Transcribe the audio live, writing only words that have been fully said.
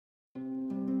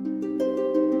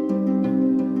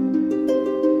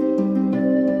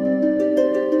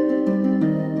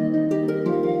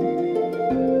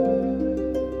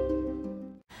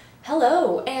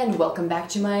welcome back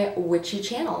to my witchy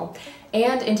channel.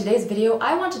 And in today's video,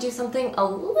 I want to do something a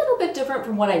little bit different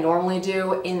from what I normally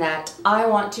do, in that I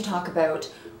want to talk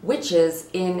about witches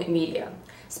in media.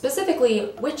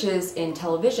 Specifically, witches in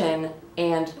television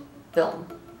and film.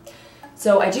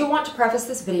 So I do want to preface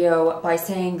this video by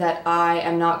saying that I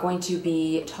am not going to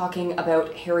be talking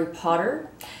about Harry Potter.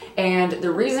 And the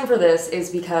reason for this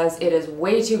is because it is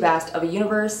way too vast of a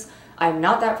universe. I'm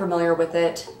not that familiar with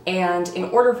it, and in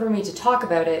order for me to talk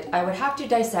about it, I would have to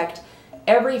dissect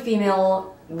every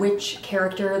female witch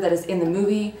character that is in the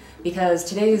movie, because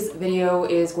today's video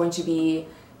is going to be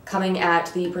coming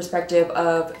at the perspective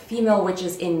of female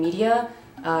witches in media,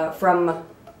 from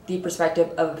the perspective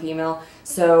of a female,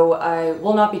 so I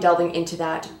will not be delving into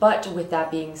that. But with that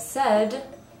being said,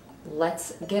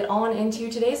 let's get on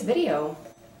into today's video.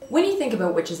 When you think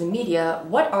about witches in media,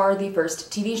 what are the first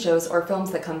TV shows or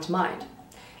films that come to mind?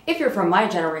 If you're from my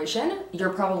generation,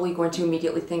 you're probably going to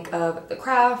immediately think of The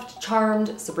Craft,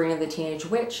 Charmed, Sabrina the Teenage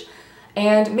Witch,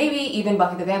 and maybe even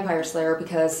Buffy the Vampire Slayer,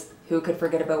 because who could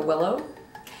forget about Willow?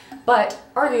 But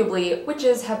arguably,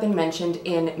 witches have been mentioned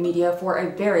in media for a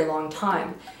very long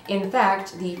time. In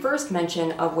fact, the first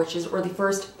mention of witches, or the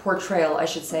first portrayal, I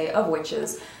should say, of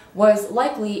witches, was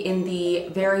likely in the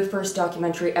very first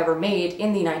documentary ever made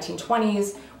in the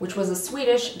 1920s, which was a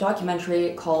Swedish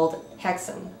documentary called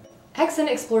Häxan. Häxan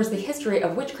explores the history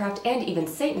of witchcraft and even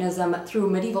Satanism through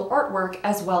medieval artwork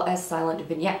as well as silent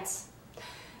vignettes.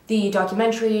 The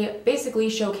documentary basically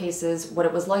showcases what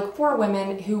it was like for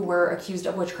women who were accused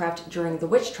of witchcraft during the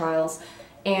witch trials,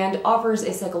 and offers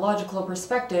a psychological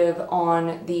perspective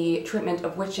on the treatment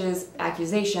of witches,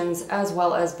 accusations, as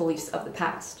well as beliefs of the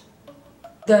past.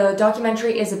 The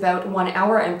documentary is about 1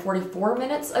 hour and 44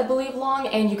 minutes, I believe, long,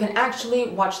 and you can actually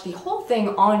watch the whole thing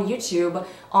on YouTube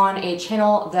on a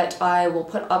channel that I will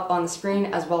put up on the screen,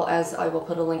 as well as I will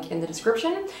put a link in the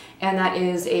description, and that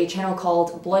is a channel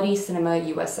called Bloody Cinema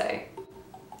USA.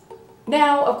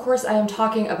 Now, of course, I am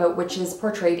talking about witches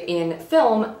portrayed in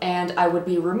film, and I would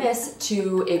be remiss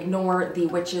to ignore the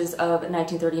witches of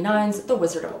 1939's The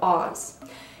Wizard of Oz.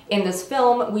 In this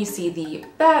film, we see the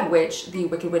bad witch, the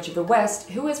Wicked Witch of the West,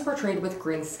 who is portrayed with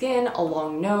green skin, a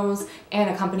long nose, and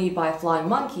accompanied by flying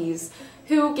monkeys,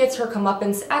 who gets her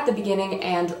comeuppance at the beginning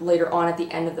and later on at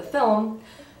the end of the film,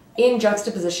 in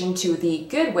juxtaposition to the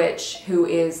good witch, who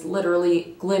is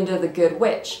literally Glinda the Good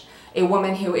Witch, a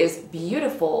woman who is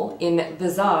beautiful in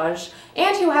visage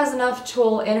and who has enough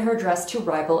tulle in her dress to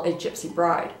rival a gypsy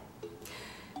bride.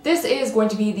 This is going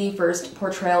to be the first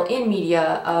portrayal in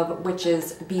media of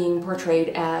witches being portrayed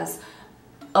as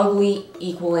ugly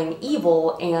equaling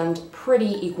evil and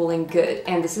pretty equaling good,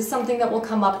 and this is something that will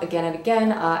come up again and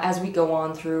again as we go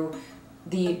on through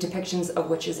the depictions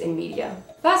of witches in media.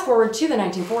 Fast forward to the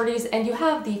 1940s, and you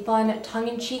have the fun,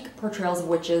 tongue-in-cheek portrayals of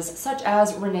witches, such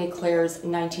as Renee Clair's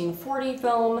 1940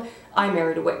 film, I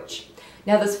Married a Witch.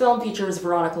 Now, this film features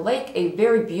Veronica Lake, a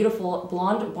very beautiful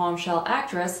blonde bombshell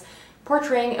actress,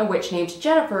 portraying a witch named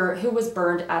Jennifer who was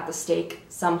burned at the stake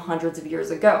some hundreds of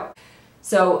years ago.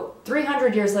 So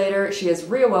 300 years later, she is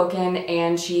reawoken,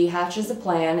 and she hatches a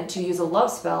plan to use a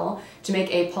love spell to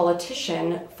make a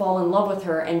politician fall in love with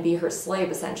her and be her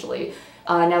slave, essentially.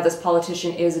 Now, this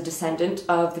politician is a descendant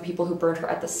of the people who burned her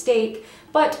at the stake,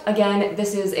 but again,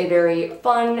 this is a very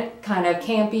fun, kind of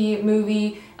campy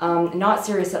movie, not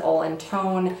serious at all in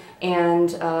tone,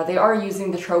 and they are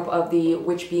using the trope of the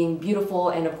witch being beautiful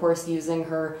and, of course, using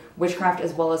her witchcraft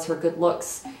as well as her good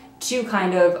looks to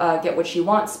kind of get what she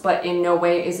wants, but in no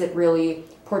way is it really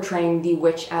portraying the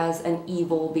witch as an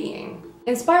evil being.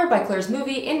 Inspired by Claire's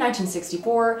movie in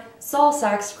 1964, Saul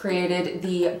Sachs created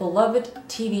the beloved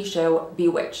TV show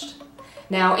Bewitched.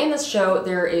 Now, in this show,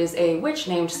 there is a witch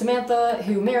named Samantha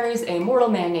who marries a mortal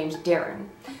man named Darren.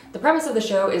 The premise of the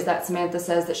show is that Samantha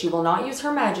says that she will not use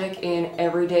her magic in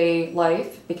everyday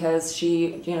life because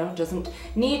she, doesn't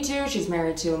need to. She's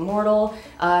married to a mortal,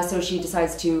 so she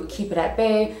decides to keep it at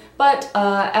bay. But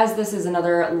as this is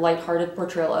another lighthearted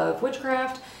portrayal of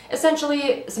witchcraft,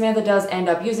 essentially, Samantha does end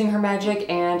up using her magic,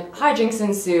 and hijinks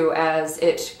ensue as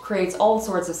it creates all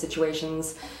sorts of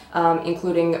situations,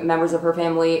 including members of her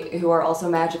family who are also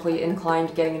magically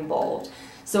inclined getting involved.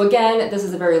 So again, this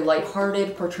is a very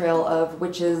lighthearted portrayal of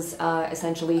witches,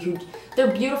 essentially,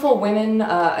 they're beautiful women.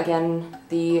 Again,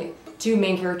 the two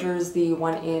main characters, the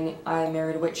one in I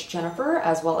Married a Witch, Jennifer,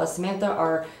 as well as Samantha,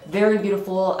 are very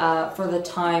beautiful for the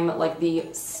time, like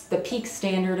the peak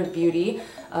standard of beauty,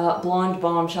 blonde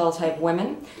bombshell type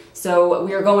women. So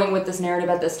we are going with this narrative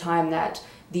at this time that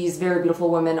these very beautiful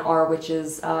women are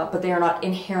witches, but they are not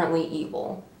inherently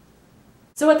evil.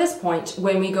 So at this point,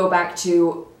 when we go back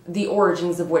to the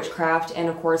origins of witchcraft and,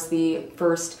 of course, the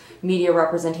first media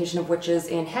representation of witches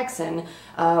in Häxan,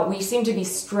 we seem to be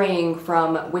straying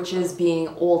from witches being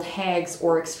old hags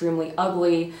or extremely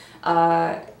ugly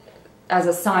as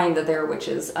a sign that they're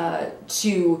witches,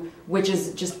 to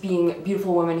witches just being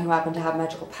beautiful women who happen to have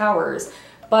magical powers.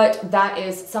 But that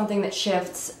is something that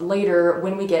shifts later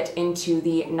when we get into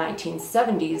the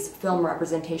 1970s film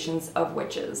representations of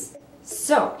witches.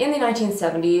 So, in the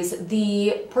 1970s,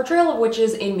 the portrayal of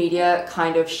witches in media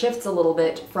kind of shifts a little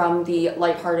bit from the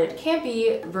lighthearted,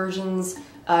 campy versions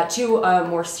to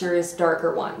more serious,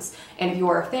 darker ones. And if you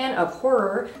are a fan of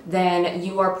horror, then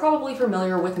you are probably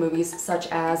familiar with movies such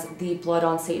as The Blood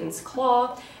on Satan's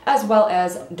Claw, as well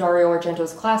as Dario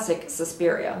Argento's classic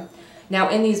Suspiria. Now,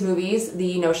 in these movies,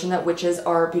 the notion that witches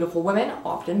are beautiful women,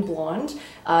 often blonde,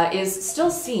 is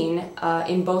still seen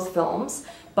in both films,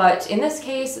 but in this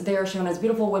case, they are shown as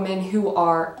beautiful women who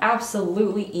are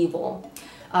absolutely evil.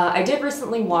 I did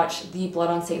recently watch The Blood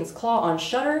on Satan's Claw on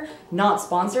Shudder, not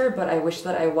sponsored, but I wish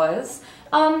that I was.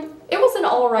 It was an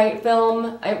alright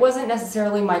film. It wasn't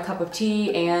necessarily my cup of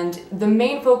tea, and the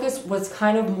main focus was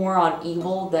kind of more on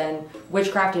evil than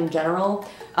witchcraft in general.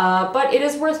 But it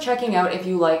is worth checking out if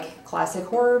you like classic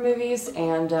horror movies,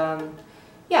 and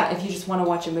yeah, if you just want to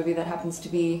watch a movie that happens to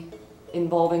be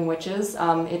involving witches.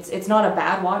 It's not a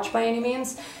bad watch by any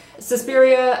means.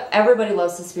 Suspiria, everybody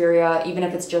loves Suspiria, even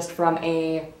if it's just from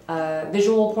a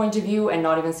visual point of view and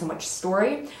not even so much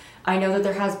story. I know that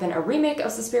there has been a remake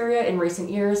of Suspiria in recent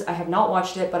years. I have not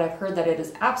watched it, but I've heard that it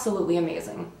is absolutely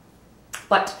amazing.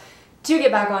 But to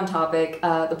get back on topic,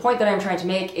 the point that I'm trying to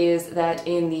make is that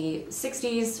in the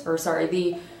 60s, or sorry,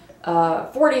 the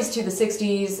 40s to the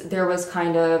 60s, there was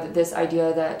kind of this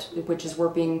idea that witches were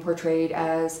being portrayed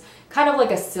as kind of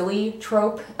like a silly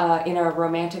trope in a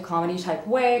romantic comedy type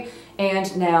way,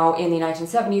 and now in the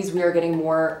 1970s we are getting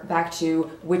more back to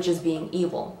witches being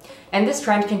evil. And this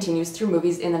trend continues through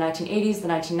movies in the 1980s, the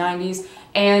 1990s,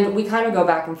 and we kind of go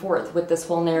back and forth with this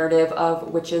whole narrative of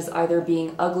witches either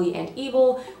being ugly and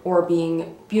evil, or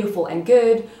being beautiful and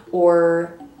good,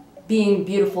 or being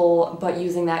beautiful but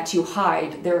using that to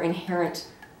hide their inherent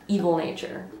evil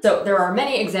nature. So there are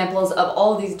many examples of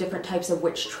all of these different types of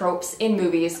witch tropes in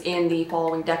movies in the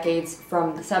following decades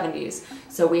from the 70s.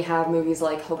 So we have movies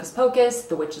like Hocus Pocus,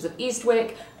 The Witches of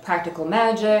Eastwick, Practical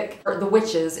Magic, or The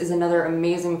Witches is another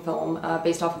amazing film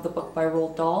based off of the book by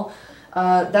Roald Dahl.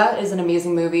 That is an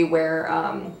amazing movie where,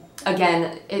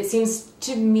 again, it seems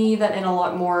to me that in a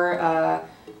lot more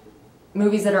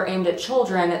movies that are aimed at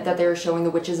children, that they're showing the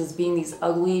witches as being these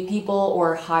ugly people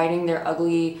or hiding their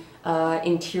ugly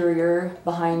interior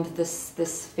behind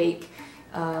this fake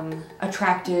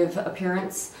attractive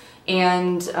appearance.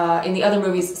 And in the other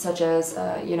movies, such as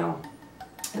you know,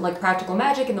 like Practical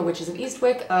Magic and The Witches of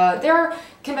Eastwick, there are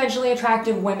conventionally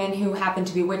attractive women who happen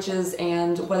to be witches,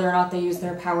 and whether or not they use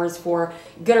their powers for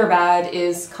good or bad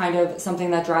is kind of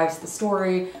something that drives the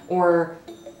story or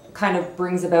kind of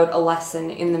brings about a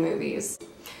lesson in the movies.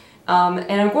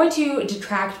 And I'm going to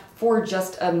detract for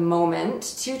just a moment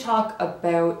to talk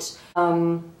about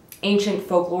ancient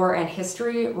folklore and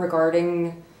history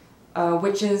regarding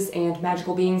witches and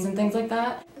magical beings and things like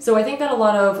that. So I think that a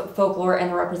lot of folklore and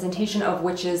the representation of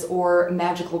witches or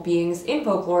magical beings in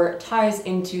folklore ties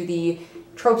into the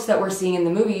tropes that we're seeing in the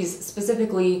movies,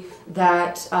 specifically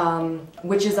that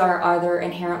witches are either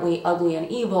inherently ugly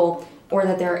and evil, or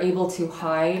that they're able to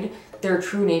hide their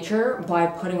true nature by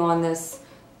putting on this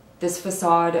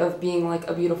facade of being like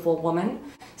a beautiful woman.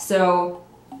 So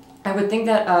I would think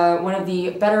that one of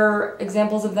the better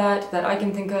examples of that I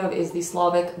can think of is the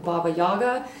Slavic Baba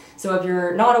Yaga. So if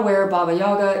you're not aware, Baba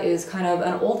Yaga is kind of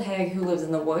an old hag who lives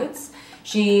in the woods.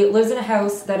 She lives in a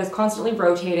house that is constantly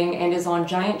rotating and is on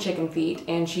giant chicken feet,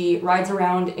 and she rides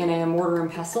around in a mortar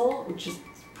and pestle, which is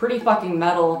pretty fucking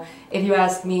metal, if you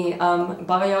ask me.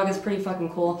 Baba Yaga is pretty fucking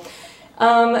cool.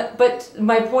 But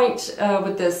my point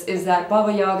with this is that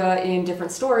Baba Yaga in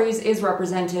different stories is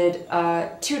represented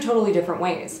two totally different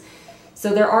ways.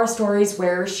 So there are stories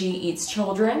where she eats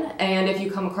children, and if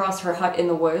you come across her hut in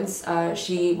the woods,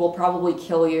 she will probably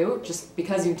kill you just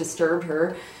because you've disturbed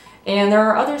her. And there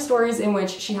are other stories in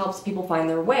which she helps people find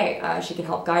their way. She can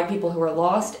help guide people who are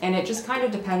lost, and it just kind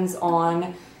of depends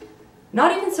on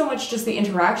not even so much just the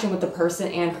interaction with the person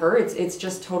and her, it's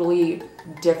just totally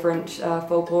different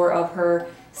folklore of her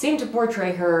seem to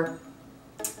portray her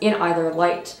in either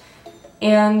light.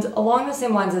 And along the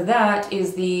same lines of that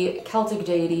is the Celtic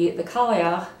deity, the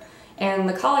Cailleach, and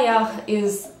the Cailleach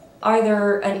is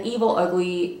either an evil,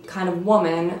 ugly kind of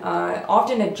woman,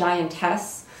 often a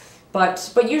giantess,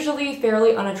 but usually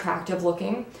fairly unattractive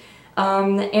looking.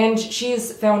 And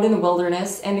she's found in the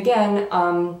wilderness, and again,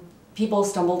 people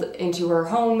stumbled into her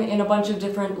home in a bunch of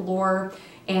different lore,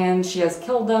 and she has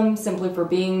killed them simply for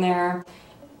being there,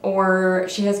 or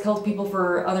she has killed people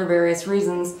for other various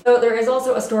reasons. So there is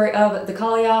also a story of the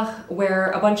Kaliach,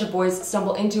 where a bunch of boys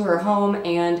stumble into her home,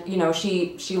 and, you know,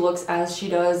 she looks as she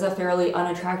does, a fairly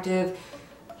unattractive,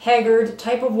 haggard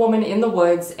type of woman in the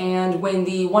woods, and when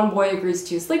the one boy agrees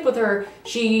to sleep with her,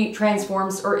 she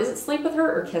transforms, or is it sleep with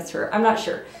her or kiss her? I'm not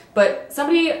sure. But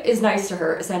somebody is nice to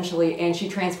her, essentially, and she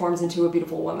transforms into a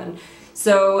beautiful woman.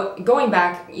 So going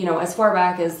back, you know, as far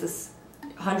back as this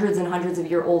hundreds and hundreds of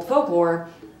year old folklore,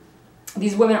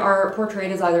 these women are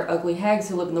portrayed as either ugly hags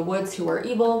who live in the woods who are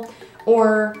evil,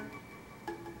 or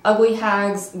ugly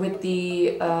hags with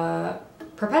the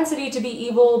propensity to be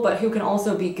evil, but who can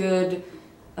also be good,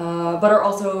 but are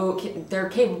also, they're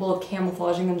capable of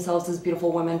camouflaging themselves as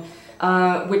beautiful women,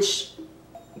 which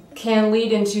can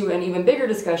lead into an even bigger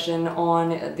discussion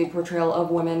on the portrayal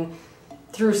of women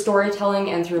through storytelling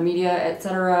and through media,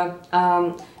 etc.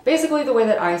 Basically, the way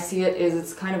that I see it is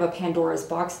it's kind of a Pandora's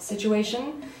box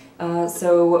situation.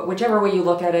 So whichever way you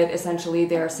look at it, essentially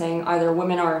they're saying either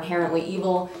women are inherently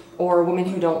evil, or women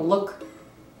who don't look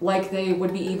like they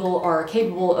would be evil are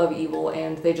capable of evil,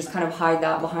 and they just kind of hide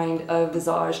that behind a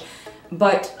visage.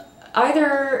 But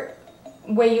either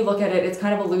way you look at it, it's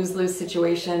kind of a lose-lose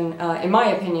situation, in my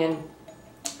opinion.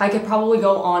 I could probably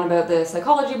go on about the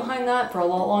psychology behind that for a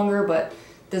lot longer, but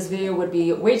this video would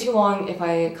be way too long if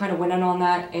I kind of went in on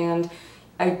that, and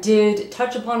I did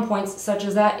touch upon points such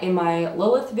as that in my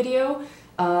Lilith video,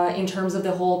 in terms of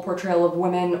the whole portrayal of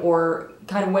women, or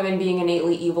kind of women being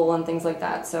innately evil and things like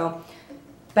that. So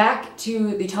back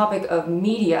to the topic of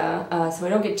media, so I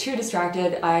don't get too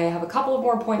distracted, I have a couple of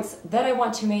more points that I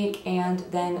want to make, and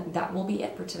then that will be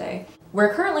it for today.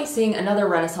 We're currently seeing another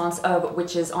renaissance of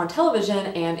witches on television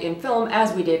and in film,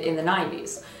 as we did in the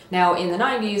 90s. Now, in the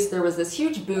 90s, there was this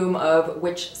huge boom of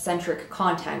witch-centric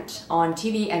content on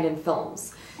TV and in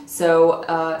films. So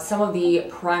some of the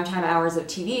primetime hours of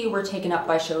TV were taken up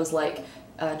by shows like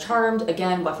Charmed,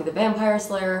 again, Buffy the Vampire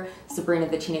Slayer, Sabrina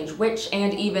the Teenage Witch,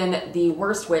 and even The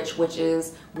Worst Witch, which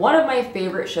is one of my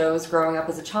favorite shows growing up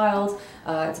as a child.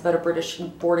 It's about a British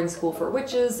boarding school for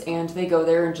witches, and they go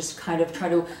there and just kind of try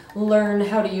to learn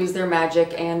how to use their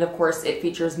magic, and of course it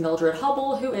features Mildred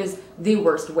Hubble, who is the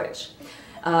worst witch.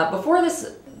 Before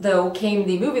this, though, came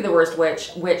the movie The Worst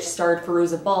Witch, which starred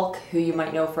Fairuza Balk, who you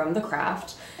might know from The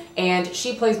Craft, and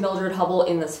she plays Mildred Hubble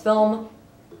in this film.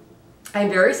 I'm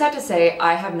very sad to say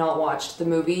I have not watched the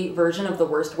movie version of The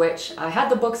Worst Witch. I had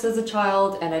the books as a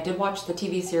child, and I did watch the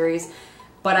TV series,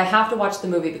 but I have to watch the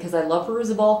movie because I love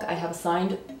Fairuza Balk. I have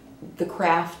signed The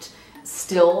Craft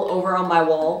still over on my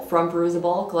wall from Fairuza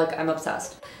Balk, like I'm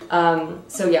obsessed.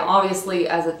 So yeah, obviously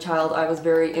as a child I was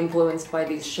very influenced by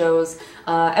these shows.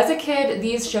 As a kid,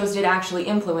 these shows did actually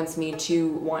influence me to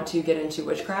want to get into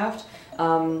witchcraft,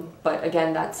 but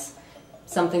again, that's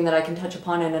something that I can touch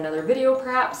upon in another video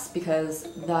perhaps, because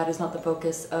that is not the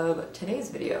focus of today's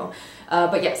video.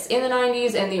 But yes, in the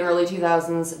 90s and the early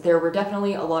 2000s, there were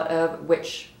definitely a lot of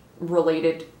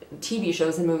witch-related TV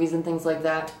shows and movies and things like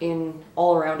that in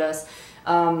all around us.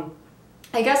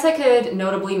 I guess I could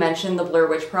notably mention the Blair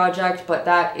Witch Project, but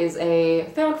that is a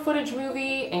found footage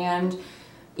movie, and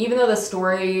even though the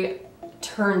story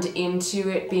turned into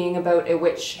it being about a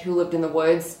witch who lived in the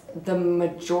woods, the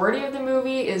majority of the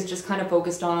movie is just kind of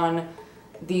focused on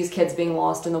these kids being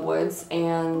lost in the woods,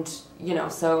 and, you know,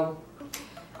 so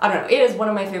I don't know, it is one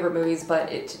of my favorite movies,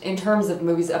 but in terms of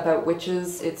movies about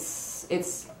witches,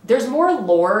 there's more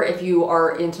lore if you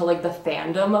are into like the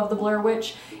fandom of the Blair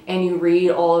Witch and you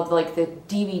read all of like the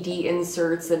DVD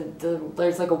inserts, and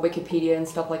there's like a Wikipedia and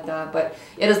stuff like that, but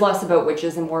it is less about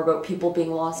witches and more about people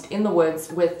being lost in the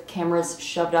woods with cameras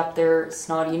shoved up their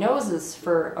snotty noses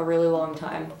for a really long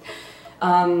time.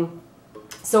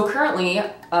 So currently,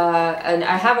 and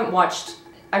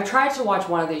I've tried to watch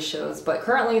one of these shows, but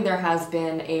currently there has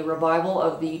been a revival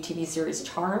of the TV series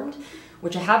Charmed,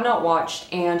 which I have not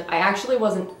watched, and I actually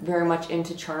wasn't very much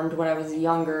into Charmed when I was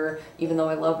younger, even though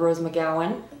I love Rose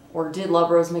McGowan, or did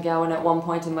love Rose McGowan at one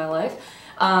point in my life.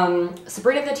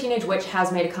 Sabrina the Teenage Witch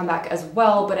has made a comeback as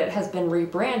well, but it has been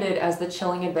rebranded as The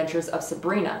Chilling Adventures of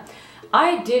Sabrina.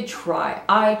 I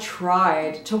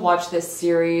tried to watch this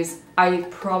series. I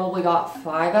probably got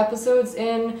 5 episodes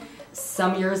in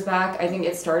some years back. I think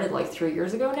it started like 3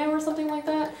 years ago now or something like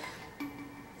that.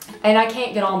 And I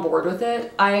can't get on board with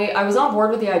it. I was on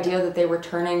board with the idea that they were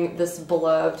turning this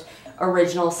beloved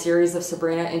original series of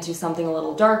Sabrina into something a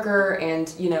little darker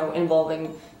and, you know,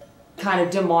 involving kind of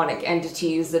demonic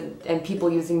entities and people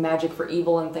using magic for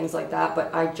evil and things like that, but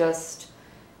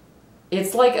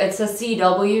it's like, it's a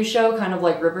CW show, kind of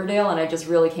like Riverdale, and I just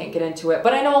really can't get into it.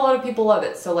 But I know a lot of people love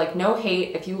it, so like no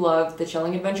hate if you love The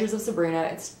Chilling Adventures of Sabrina,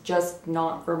 it's just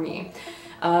not for me.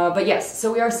 But yes,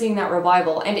 so we are seeing that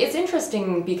revival, and it's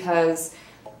interesting because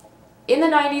in the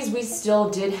 90s we still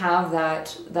did have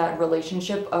that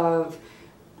relationship of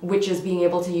witches being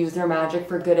able to use their magic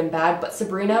for good and bad, but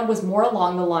Sabrina was more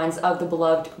along the lines of the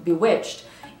beloved Bewitched,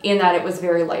 in that it was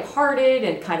very lighthearted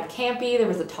and kind of campy. There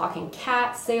was a talking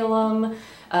cat, Salem,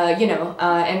 you know,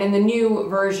 and in the new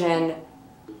version,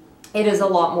 it is a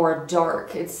lot more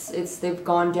dark. They've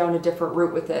gone down a different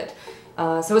route with it.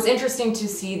 So it's interesting to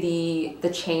see the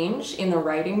change in the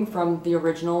writing from the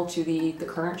original to the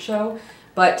current show.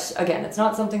 But again, it's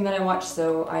not something that I watch,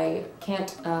 so I can't,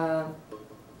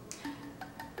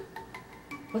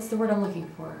 what's the word I'm looking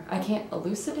for? I can't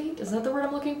elucidate? Is that the word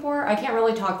I'm looking for? I can't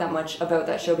really talk that much about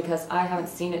that show because I haven't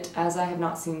seen it, as I have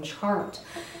not seen Charmed.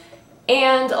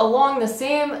 And along the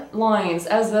same lines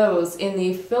as those in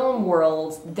the film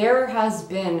world, there has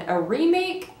been a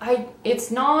remake.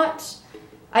 It's not,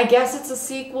 I guess it's a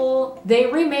sequel. They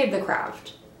remade The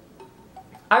Craft.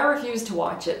 I refuse to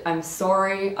watch it. I'm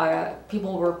sorry.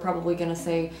 People were probably gonna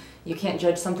say you can't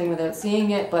judge something without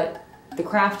seeing it, but The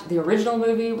Craft, the original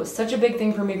movie, was such a big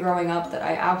thing for me growing up that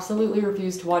I absolutely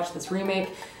refuse to watch this remake.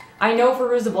 I know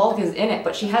Fairuza Balk is in it,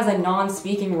 but she has a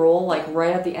non-speaking role like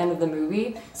right at the end of the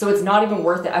movie, so it's not even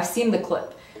worth it. I've seen the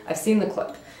clip.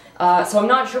 So I'm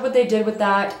not sure what they did with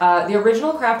that. The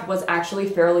original Craft was actually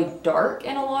fairly dark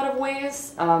in a lot of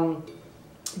ways,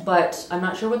 but I'm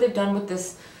not sure what they've done with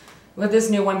this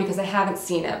new one because I haven't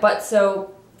seen it. But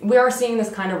so we are seeing this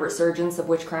kind of resurgence of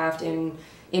witchcraft in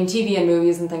TV and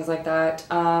movies and things like that.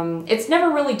 It's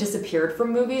never really disappeared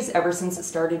from movies ever since it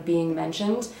started being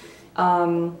mentioned.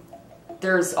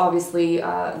 There's obviously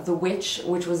The Witch,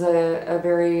 which was a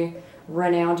very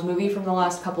renowned movie from the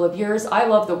last couple of years. I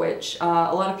love The Witch. A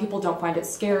lot of people don't find it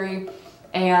scary,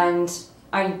 and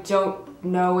I don't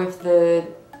know if the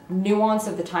nuance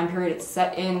of the time period it's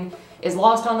set in is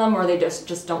lost on them or they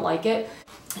just don't like it.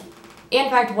 In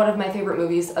fact, one of my favorite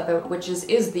movies about witches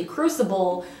is The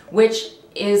Crucible, which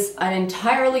is an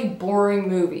entirely boring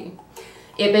movie.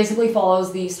 It basically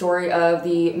follows the story of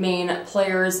the main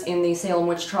players in the Salem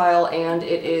witch trial, and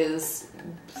it is,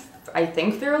 I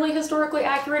think, fairly historically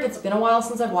accurate. It's been a while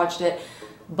since I've watched it,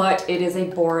 but it is a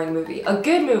boring movie. A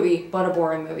good movie, but a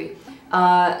boring movie.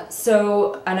 And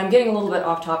I'm getting a little bit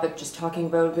off topic, just talking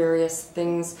about various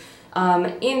things.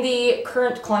 In the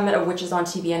current climate of witches on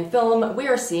TV and film, we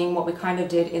are seeing what we kind of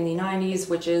did in the 90s,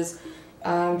 which is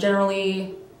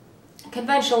generally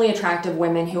conventionally attractive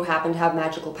women who happen to have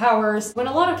magical powers. In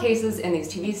a lot of cases in these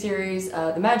TV series,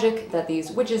 the magic that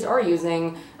these witches are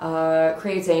using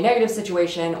creates a negative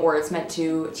situation, or it's meant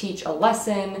to teach a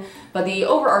lesson, but the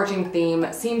overarching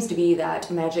theme seems to be that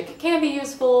magic can be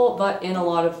useful, but in a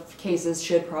lot of cases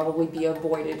should probably be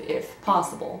avoided if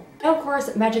possible. Now, of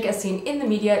course, magic as seen in the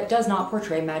media does not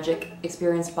portray magic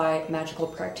experienced by magical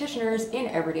practitioners in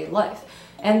everyday life,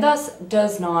 and thus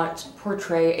does not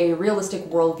portray a realistic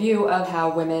worldview of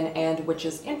how women and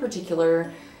witches in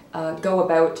particular go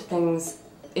about things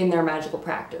in their magical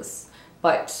practice.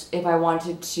 But if I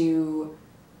wanted to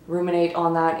ruminate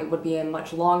on that, it would be a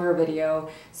much longer video.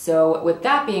 So with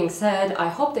that being said, I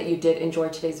hope that you did enjoy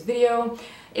today's video.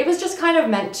 It was just kind of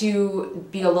meant to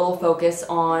be a little focus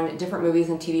on different movies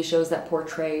and TV shows that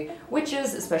portray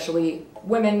witches, especially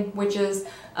women witches,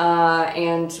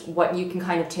 and what you can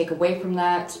kind of take away from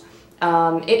that.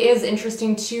 It is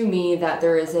interesting to me that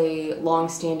there is a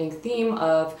long-standing theme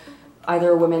of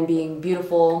either women being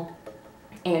beautiful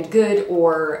and good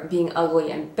or being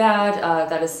ugly and bad.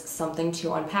 That is something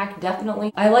to unpack,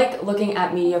 definitely. I like looking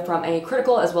at media from a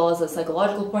critical as well as a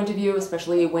psychological point of view,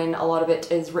 especially when a lot of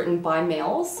it is written by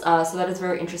males, so that is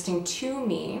very interesting to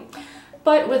me.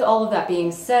 But with all of that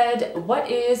being said, what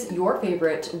is your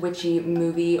favorite witchy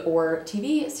movie or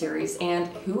TV series, and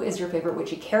who is your favorite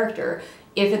witchy character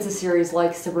if it's a series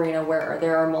like Sabrina where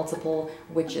there are multiple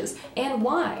witches, and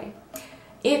why?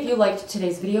 If you liked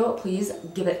today's video, please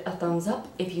give it a thumbs up.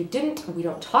 If you didn't, we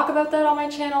don't talk about that on my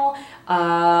channel.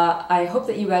 I hope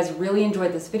that you guys really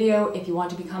enjoyed this video. If you want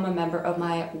to become a member of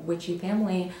my witchy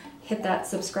family, hit that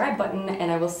subscribe button,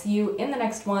 and I will see you in the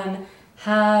next one.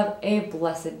 Have a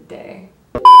blessed day.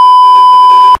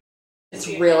 It's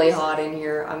really hot in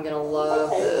here. I'm gonna love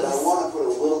this.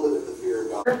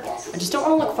 I just don't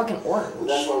want to look fucking orange.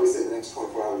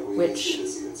 Which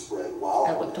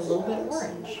I looked a little bit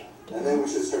orange. And then we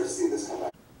should start to see this come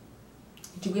back.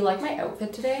 Do we like my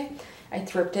outfit today? I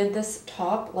thrifted this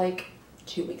top like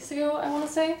 2 weeks ago, I want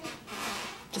to say.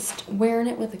 Just wearing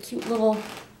it with a cute little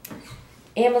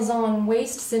Amazon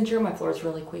waste syndrome. My floor is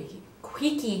really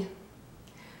squeaky.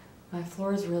 My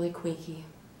floor is really squeaky.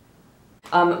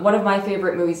 One of my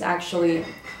favorite movies, actually.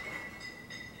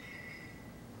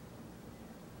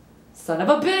 Son of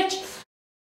a bitch!